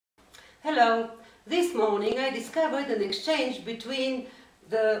Hello. This morning I discovered an exchange between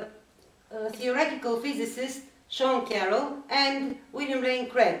the theoretical physicist Sean Caroll and William Lane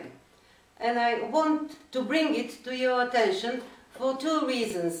Craig. And I want to bring it to your attention for two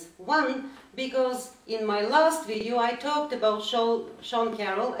reasons. One, because in my last video I talked about Sean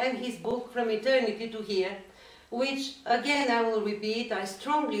Caroll and his book From Eternity to Here, which again I will repeat, I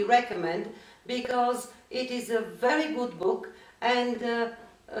strongly recommend, because it is a very good book, and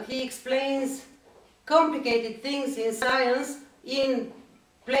he explains complicated things in science in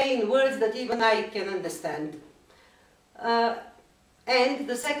plain words that even I can understand. And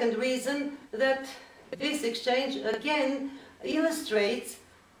the second reason, that this exchange again illustrates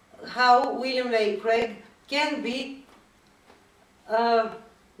how William Lane Craig can be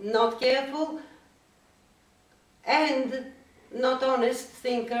not careful and not honest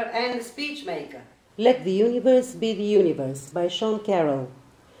thinker and speech maker. Let the Universe Be the Universe by Sean Caroll.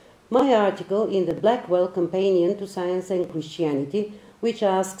 My article in the Blackwell Companion to Science and Christianity, which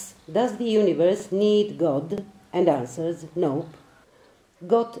asks, does the universe need God? And answers, nope,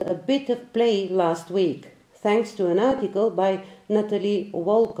 got a bit of play last week, thanks to an article by Natalie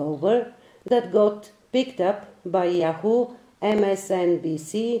Walkover that got picked up by Yahoo,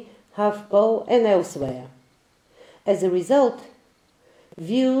 MSNBC, HuffPo and elsewhere. As a result,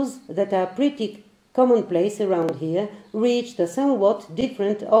 views that are pretty commonplace around here reached a somewhat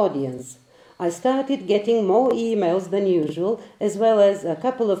different audience. I started getting more emails than usual, as well as a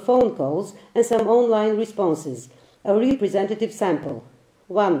couple of phone calls and some online responses. A representative sample.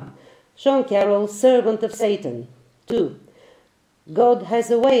 1. Sean Caroll, servant of Satan. 2. God has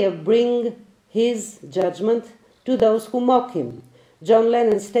a way of bringing his judgment to those who mock him. John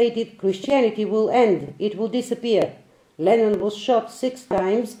Lennon stated, Christianity will end, it will disappear. Lennon was shot 6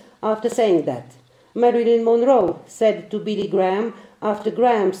 times after saying that. Marilyn Monroe said to Billy Graham, after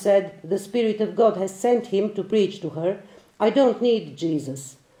Graham said the Spirit of God has sent him to preach to her, I don't need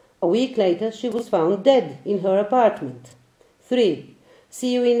Jesus. A week later she was found dead in her apartment. 3.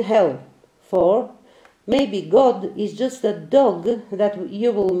 See you in hell. 4. Maybe God is just a dog that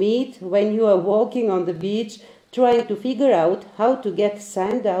you will meet when you are walking on the beach trying to figure out how to get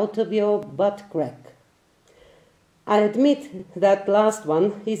sand out of your butt crack. I admit that last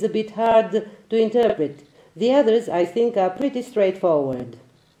one is a bit hard to interpret. The others, I think, are pretty straightforward.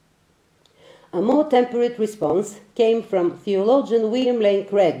 A more temperate response came from theologian William Lane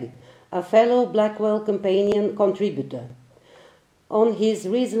Craig, a fellow Blackwell Companion contributor. On his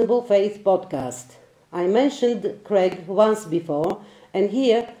Reasonable Faith podcast, I mentioned Craig once before, and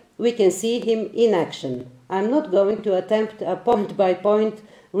here we can see him in action. I'm not going to attempt a point-by-point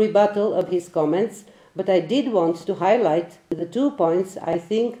rebuttal of his comments, but I did want to highlight the 2 points I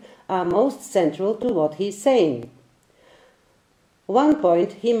think are most central to what he's saying. One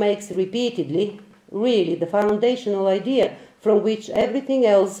point he makes repeatedly, really the foundational idea from which everything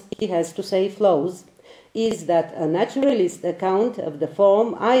else he has to say flows, is that a naturalist account of the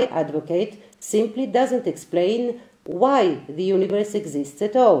form I advocate simply doesn't explain why the universe exists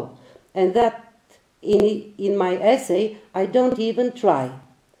at all, and that in my essay I don't even try.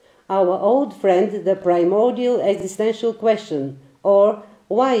 Our old friend, the primordial existential question, or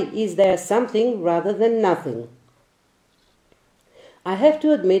why is there something rather than nothing? I have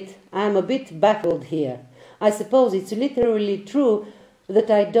to admit I am a bit baffled here. I suppose it's literally true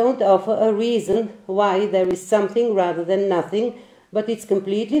that I don't offer a reason why there is something rather than nothing, but it's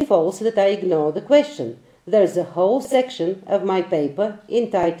completely false that I ignore the question. There's a whole section of my paper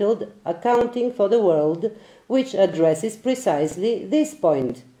entitled Accounting for the World, which addresses precisely this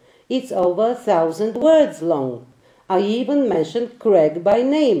point. It's over 1,000 words long. I even mentioned Craig by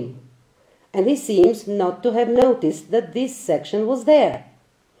name, and he seems not to have noticed that this section was there.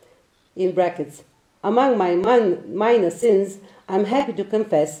 In brackets, among my minor sins, I'm happy to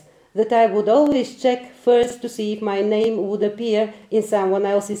confess that I would always check first to see if my name would appear in someone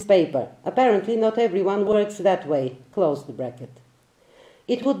else's paper. Apparently not everyone works that way. Close the bracket.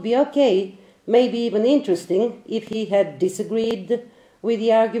 It would be okay, maybe even interesting, if he had disagreed with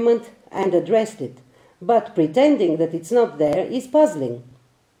the argument and addressed it, but pretending that it's not there is puzzling.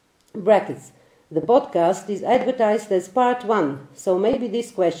 Brackets. The podcast is advertised as part 1, so maybe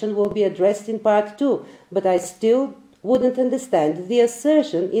this question will be addressed in part 2, but I still wouldn't understand the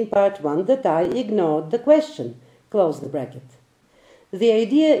assertion in part 1 that I ignored the question. Close the bracket. The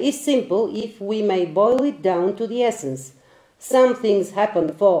idea is simple if we may boil it down to the essence. Some things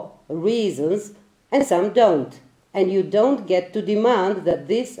happen for reasons and some don't. And you don't get to demand that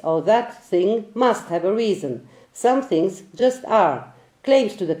this or that thing must have a reason. Some things just are.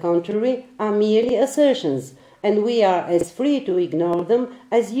 Claims to the contrary are merely assertions, and we are as free to ignore them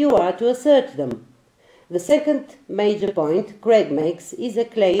as you are to assert them. The second major point Craig makes is a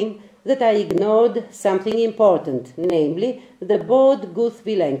claim that I ignored something important, namely the Borde Guth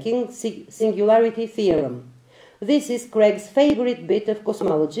Vilenkin singularity theorem. This is Craig's favorite bit of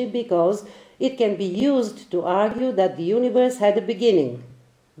cosmology because it can be used to argue that the universe had a beginning,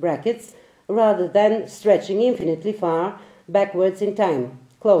 brackets, rather than stretching infinitely far backwards in time,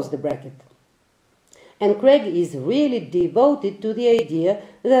 close the bracket. And Craig is really devoted to the idea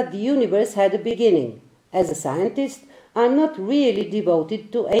that the universe had a beginning. As a scientist, I'm not really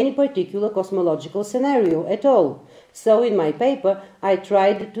devoted to any particular cosmological scenario at all. So in my paper, I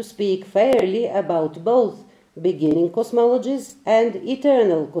tried to speak fairly about both beginning cosmologies and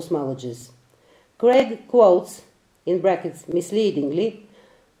eternal cosmologies. Craig quotes, in brackets misleadingly,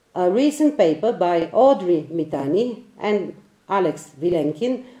 a recent paper by Audrey Mitani and Alex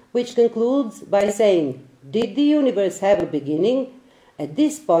Vilenkin, which concludes by saying, "Did the universe have a beginning?" At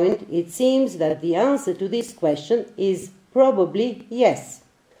this point, it seems that the answer to this question is probably yes.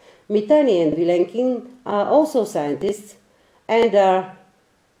 Mitani and Vilenkin are also scientists and are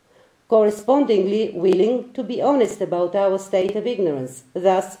correspondingly willing to be honest about our state of ignorance.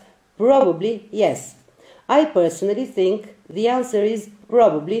 Thus, probably yes. I personally think the answer is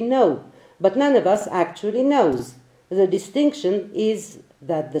probably no, but none of us actually knows. The distinction is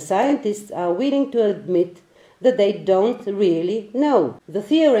that the scientists are willing to admit that they don't really know. The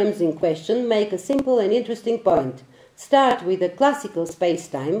theorems in question make a simple and interesting point. Start with a classical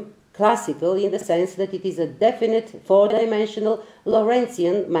space-time, classical in the sense that it is a definite four-dimensional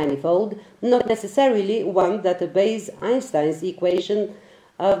Lorentzian manifold, not necessarily one that obeys Einstein's equation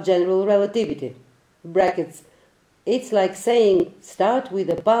of general relativity. Brackets. It's like saying start with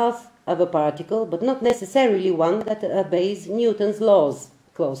the path of a particle, but not necessarily one that obeys Newton's laws,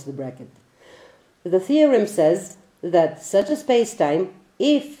 close the bracket. The theorem says that such a space-time,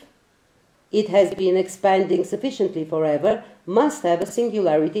 if it has been expanding sufficiently forever, must have a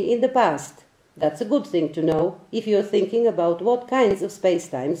singularity in the past. That's a good thing to know if you're thinking about what kinds of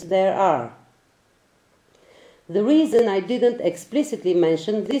space-times there are. The reason I didn't explicitly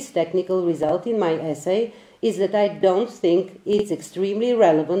mention this technical result in my essay is that I don't think it's extremely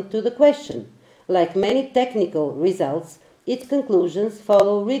relevant to the question. Like many technical results, its conclusions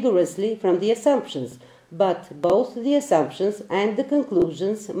follow rigorously from the assumptions, but both the assumptions and the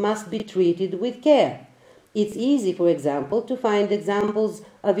conclusions must be treated with care. It's easy, for example, to find examples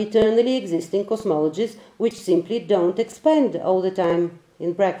of eternally existing cosmologies which simply don't expand all the time,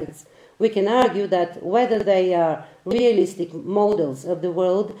 in brackets. We can argue that whether they are realistic models of the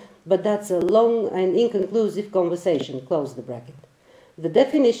world, but that's a long and inconclusive conversation, close the bracket. The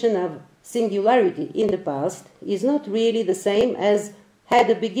definition of singularity in the past is not really the same as had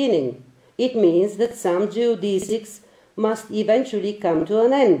a beginning. It means that some geodesics must eventually come to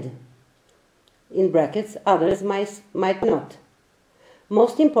an end. In brackets, others might not.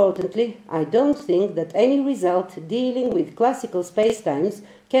 Most importantly, I don't think that any result dealing with classical spacetimes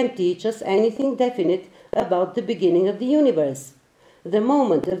can teach us anything definite about the beginning of the universe. The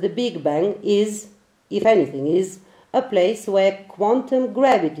moment of the Big Bang is, if anything is, a place where quantum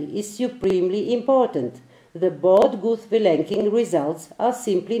gravity is supremely important. The Borde-Guth-Vilenkin results are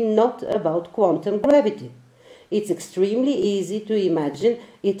simply not about quantum gravity. It's extremely easy to imagine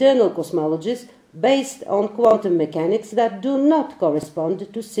eternal cosmologies based on quantum mechanics that do not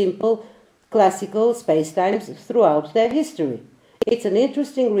correspond to simple classical spacetimes throughout their history. It's an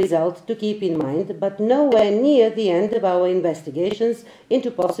interesting result to keep in mind, but nowhere near the end of our investigations into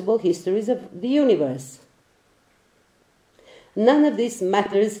possible histories of the universe. None of this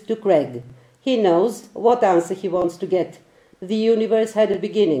matters to Craig. He knows what answer he wants to get. The universe had a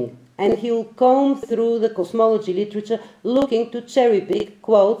beginning, and he'll comb through the cosmology literature looking to cherry-pick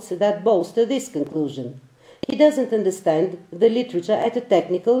quotes that bolster this conclusion. He doesn't understand the literature at a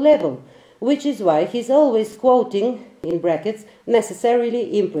technical level, which is why he's always quoting, in brackets,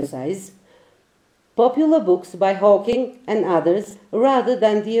 necessarily imprecise, popular books by Hawking and others rather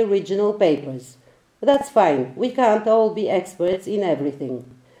than the original papers. That's fine, we can't all be experts in everything.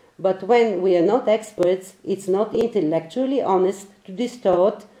 But when we are not experts, it's not intellectually honest to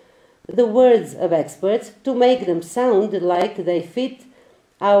distort the words of experts to make them sound like they fit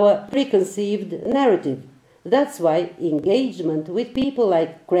our preconceived narrative. That's why engagement with people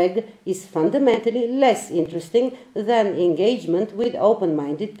like Craig is fundamentally less interesting than engagement with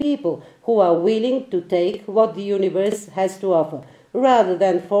open-minded people who are willing to take what the universe has to offer, rather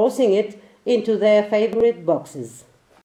than forcing it into their favorite boxes.